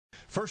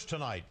First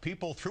tonight,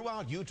 people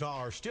throughout Utah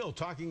are still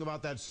talking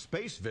about that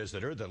space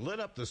visitor that lit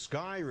up the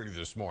sky early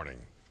this morning.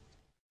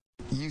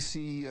 You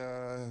see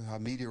a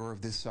meteor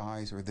of this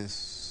size or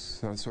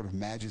this sort of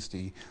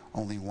majesty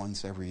only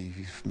once every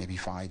maybe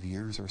 5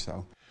 years or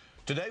so.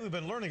 Today we've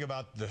been learning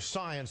about the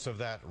science of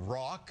that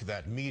rock,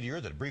 that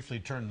meteor that briefly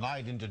turned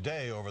night into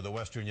day over the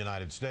western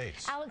United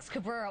States. Alex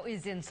Cabrero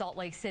is in Salt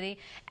Lake City.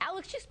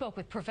 Alex, you spoke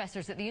with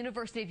professors at the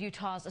University of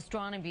Utah's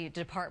astronomy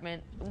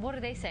department. What are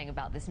they saying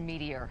about this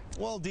meteor?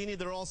 Well, Deanie,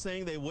 they're all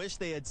saying they wish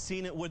they had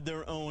seen it with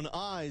their own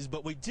eyes,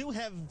 but we do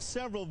have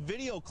several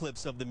video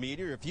clips of the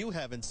meteor if you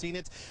haven't seen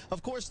it.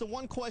 Of course, the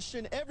one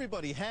question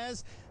everybody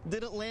has,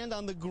 did it land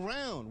on the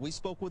ground? We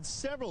spoke with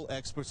several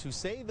experts who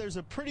say there's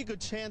a pretty good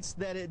chance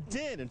that it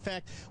did. In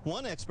fact,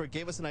 one expert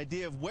gave us an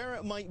idea of where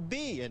it might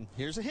be, and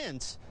here's a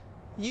hint: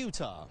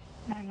 Utah.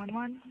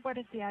 911, what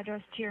is the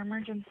address to your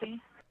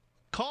emergency?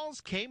 Calls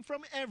came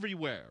from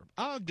everywhere.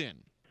 Ogden.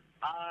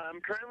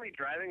 I'm currently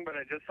driving, but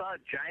I just saw a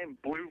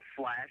giant blue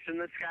flash in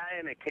the sky,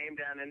 and it came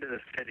down into the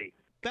city.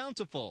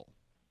 Bountiful.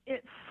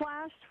 It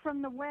flashed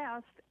from the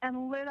west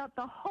and lit up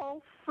the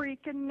whole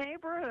freaking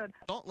neighborhood.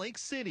 Salt Lake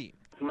City.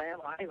 Ma'am,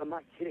 I'm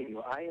not kidding you.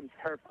 I am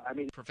terrified. I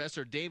mean,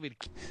 Professor David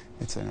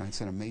It's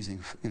an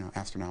amazing,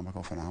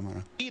 astronomical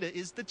phenomenon. Kita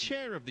is the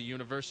chair of the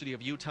University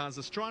of Utah's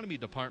astronomy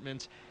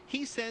department.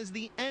 He says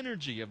the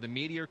energy of the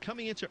meteor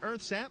coming into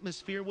Earth's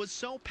atmosphere was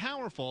so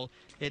powerful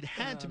it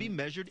had to be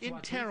measured in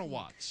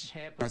terawatts.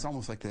 It's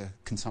almost like the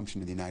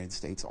consumption of the United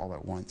States all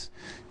at once,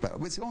 but it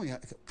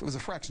was a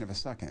fraction of a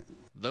second.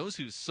 Those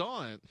who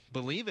saw it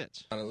believe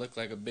it. It looked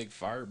like a big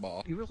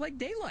fireball. It was like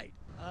daylight.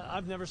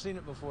 I've never seen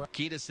it before.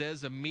 Kita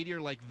says a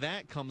meteor like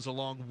that comes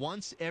along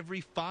once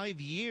every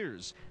 5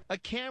 years. A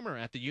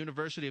camera at the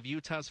University of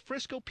Utah's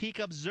Frisco Peak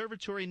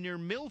Observatory near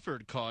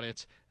Milford caught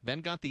it,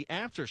 then got the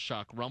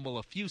aftershock rumble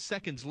a few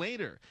seconds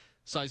later.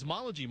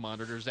 Seismology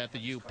monitors at the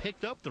U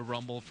picked up the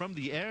rumble from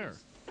the air.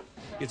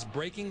 It's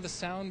breaking the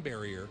sound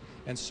barrier,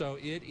 and so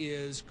it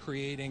is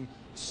creating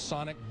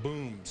sonic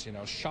booms,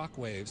 shock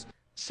waves.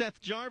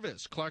 Seth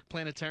Jarvis, Clark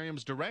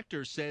Planetarium's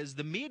director, says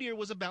the meteor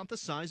was about the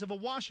size of a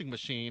washing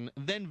machine,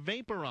 then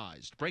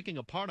vaporized, breaking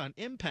apart on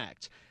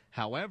impact.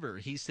 However,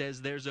 he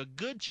says there's a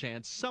good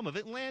chance some of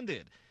it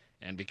landed.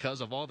 And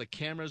because of all the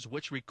cameras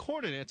which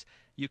recorded it,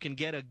 you can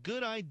get a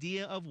good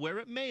idea of where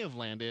it may have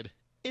landed,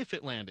 if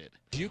it landed.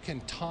 You can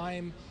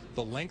time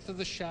the length of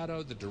the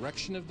shadow, the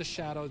direction of the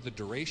shadow, the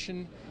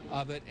duration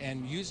of it,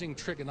 and using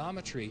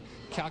trigonometry,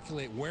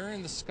 calculate where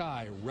in the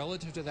sky,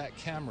 relative to that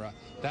camera,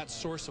 that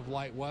source of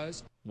light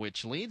was.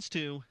 Which leads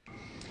to,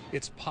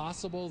 it's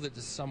possible that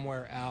it's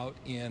somewhere out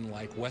in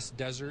like West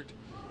Desert,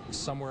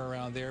 somewhere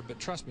around there, but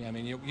trust me, I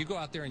mean, you go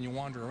out there and you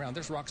wander around,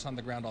 there's rocks on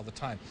the ground all the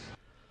time.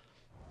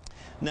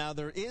 Now,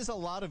 there is a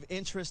lot of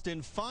interest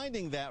in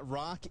finding that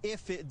rock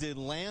if it did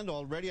land.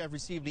 Already, I've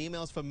received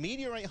emails from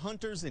meteorite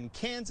hunters in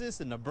Kansas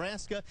and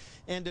Nebraska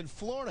and in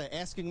Florida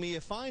asking me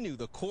if I knew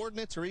the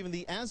coordinates or even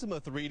the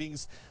azimuth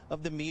readings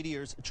of the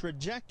meteor's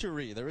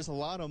trajectory. There is a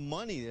lot of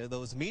money there.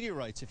 Those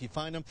meteorites, if you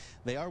find them,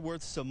 they are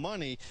worth some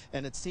money,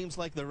 and it seems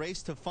like the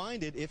race to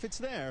find it, if it's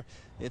there,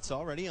 it's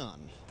already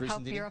on.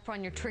 Hope you're up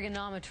on your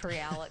trigonometry,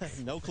 Alex.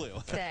 No clue.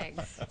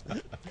 Thanks.